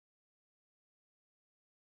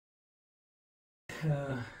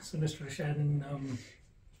So Mr. Shannon,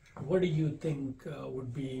 what do you think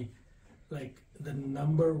would be like the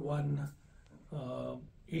number one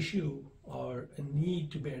issue or a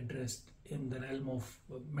need to be addressed in the realm of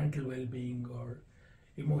mental well-being or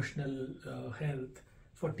emotional health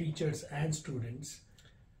for teachers and students?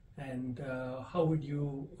 And how would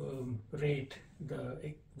you rate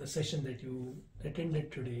the session that you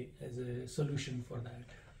attended today as a solution for that?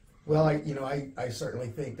 Well, I certainly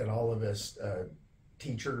think that all of us,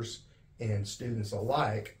 teachers and students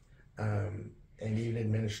alike, and even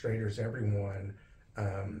administrators, everyone,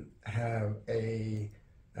 have a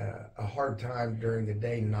hard time during the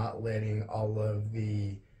day not letting all of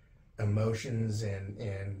the emotions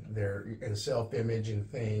and their self-image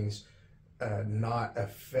and things not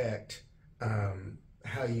affect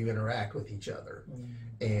how you interact with each other.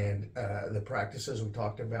 And the practices we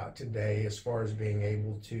talked about today, as far as being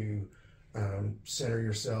able to center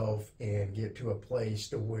yourself and get to a place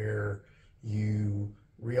to where you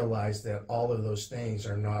realize that all of those things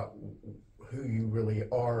are not who you really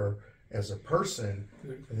are as a person,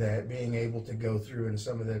 that being able to go through and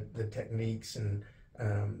some of the techniques and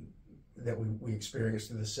that we experienced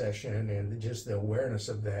through the session, and just the awareness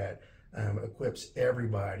of that equips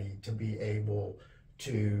everybody to be able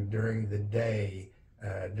to, during the day,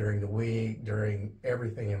 during the week, during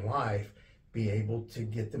everything in life, be able to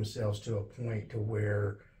get themselves to a point to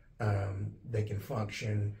where they can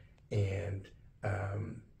function and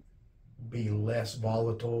be less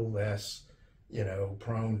volatile, less,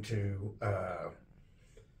 prone to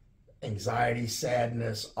anxiety,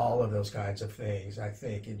 sadness, all of those kinds of things. I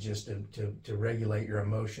think it just to regulate your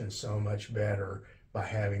emotions so much better by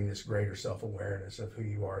having this greater self-awareness of who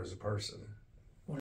you are as a person.